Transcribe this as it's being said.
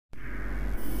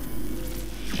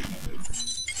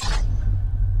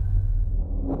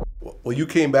Well, you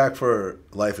came back for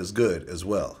Life is Good as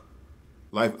well.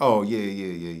 Life. Oh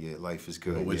yeah. Life is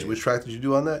good. Which track did you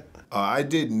do on that? I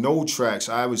did no tracks.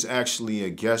 I was actually a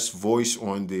guest voice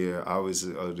on there. I was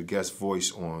the guest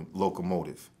voice on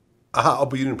Locomotive. Aha, oh,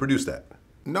 but you didn't produce that.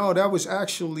 No, that was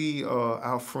actually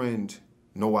our friend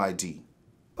No ID.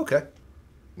 Okay.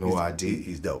 No ID.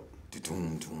 He's dope.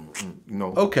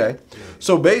 No. Okay.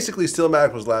 So basically,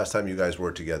 Stillmatic was the last time you guys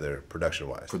worked together,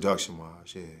 production-wise.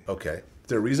 Production-wise, yeah. Okay. Is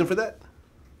there a reason for that?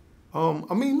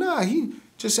 I mean, nah. He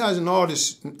just as an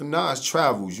artist, Nas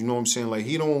travels. You know what I'm saying? Like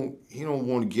he don't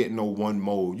want to get in no one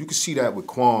mode. You can see that with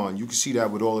Quan. You can see that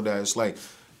with all of that. It's like,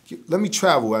 let me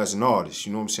travel as an artist.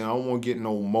 You know what I'm saying? I don't want to get in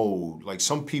no mode. Like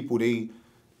some people, they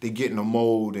get in a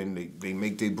mode and they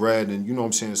make their bread and you know what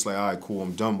I'm saying? It's like, all right, cool,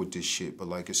 I'm done with this shit. But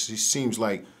like it seems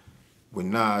like with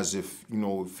Nas, if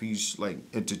he's like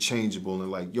interchangeable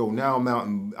and like, yo, now I'm out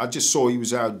and I just saw he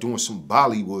was out doing some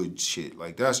Bollywood shit.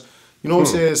 Like that's, you know what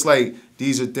I'm saying? It's like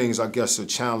these are things I guess are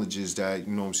challenges that,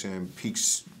 you know what I'm saying,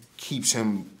 keeps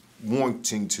him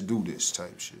wanting to do this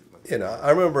type shit. Like, You know, I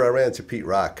remember I ran into Pete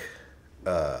Rock,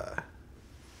 I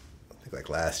think like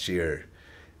last year,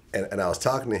 and I was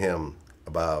talking to him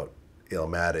about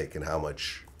Illmatic and how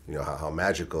much, how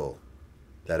magical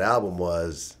that album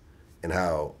was and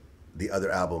how the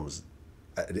other albums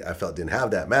I felt didn't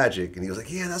have that magic. And he was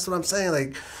like, yeah, that's what I'm saying.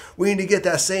 Like, we need to get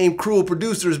that same crew of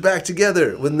producers back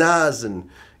together with Nas and,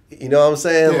 you know what I'm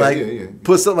saying?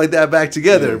 Put something like that back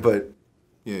together. But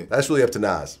that's really up to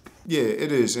Nas. Yeah,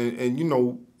 it is.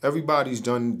 And everybody's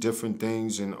done different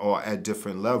things and are at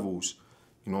different levels,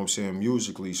 you know what I'm saying,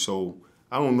 musically. So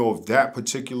I don't know if that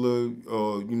particular,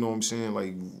 you know what I'm saying,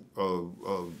 like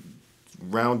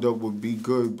roundup would be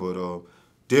good, but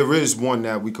there is one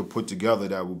that we could put together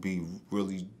that would be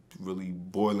really, really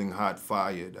boiling hot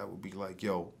fire. That would be like,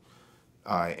 yo,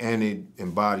 all right, and it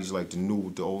embodies like the new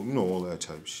with the old, all that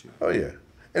type of shit. Oh yeah,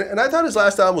 and I thought his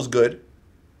last album was good.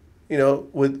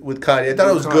 With Kanye, I thought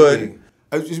it was good.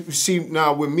 See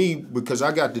now with me because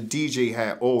I got the DJ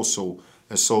hat also,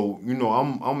 and so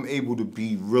I'm able to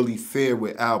be really fair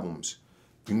with albums,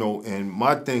 And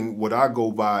my thing, what I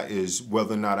go by is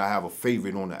whether or not I have a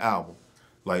favorite on the album.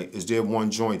 Like, is there one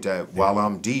joint that while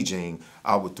I'm DJing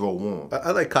I would throw on?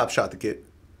 I like Cop Shot the Kid.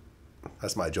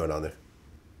 That's my joint on there.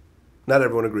 Not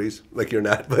everyone agrees, like you're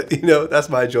not, but that's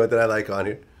my joint that I like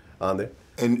on there.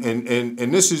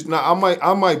 And this is now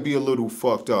I might be a little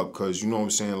fucked up because you know what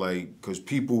I'm saying, like because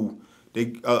people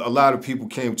a lot of people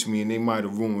came to me and they might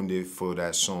have ruined it for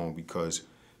that song because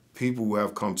people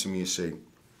have come to me and say,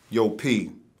 yo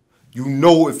P,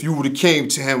 if you would have came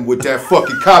to him with that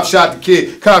fucking cop shot the kid,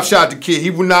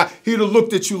 he'd have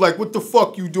looked at you like, what the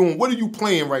fuck you doing? What are you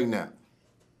playing right now?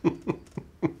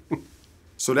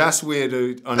 So that's where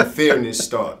the unfairness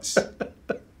starts.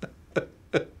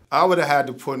 I would have had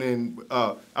to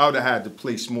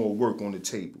place more work on the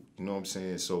table. You know what I'm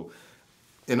saying? So,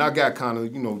 and I got kind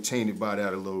of, tainted by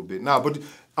that a little bit. But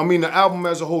I mean, the album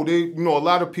as a whole, a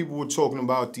lot of people were talking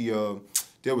about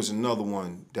there was another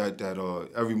one that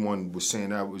everyone was saying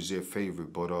that was their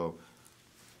favorite, but you know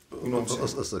what I'm saying?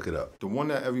 Let's look it up. The one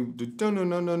that no.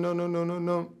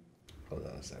 Hold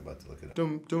on a second, I'm about to look it up.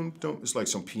 Dum. It's like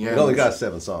some piano. It only got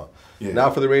 7 songs. Yeah. Now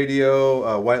for the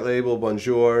Radio, White Label,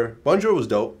 Bonjour. Bonjour was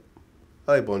dope.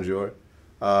 I like Bonjour.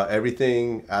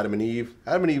 Everything, Adam and Eve.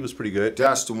 Adam and Eve was pretty good.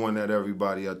 That's the one that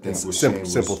everybody I think was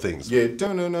simple things. Yeah,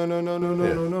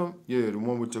 no. Yeah, the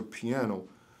one with the piano.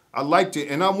 I liked it,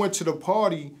 and I went to the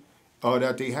party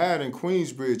that they had in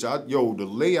Queensbridge. The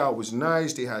layout was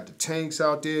nice. They had the tanks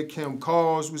out there. Kim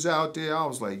Cars was out there. I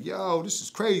was like, yo, this is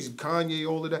crazy. Kanye,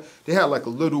 all of that. They had like a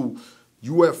little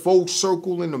UFO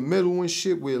circle in the middle and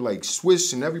shit where like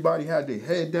Swiss and everybody had their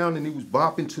head down and they was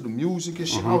bopping to the music and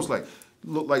shit. I was like,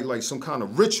 looked like some kind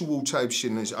of ritual type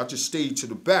shit. And I just stayed to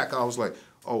the back. I was like,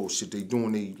 oh shit, they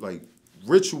doing a like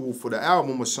ritual for the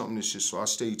album or something and shit. So I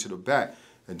stayed to the back.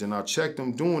 And then I checked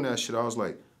them doing that shit. I was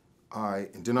like, all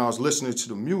right. And then I was listening to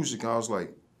the music. I was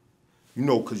like,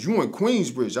 because you in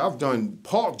Queensbridge. I've done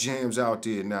park jams out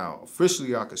there now.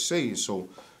 Officially, I could say it. So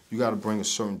you got to bring a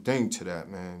certain thing to that,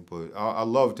 man. But I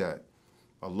love that.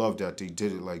 I love that they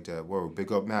did it like that. Word.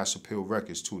 Big up Mass Appeal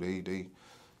Records, too.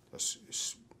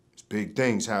 It's big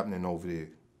things happening over there.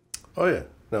 Oh, yeah.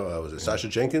 No, was it Sasha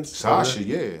Jenkins? Sasha,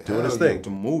 yeah. Doing his thing. The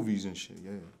movies and shit,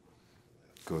 yeah.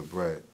 Good bread.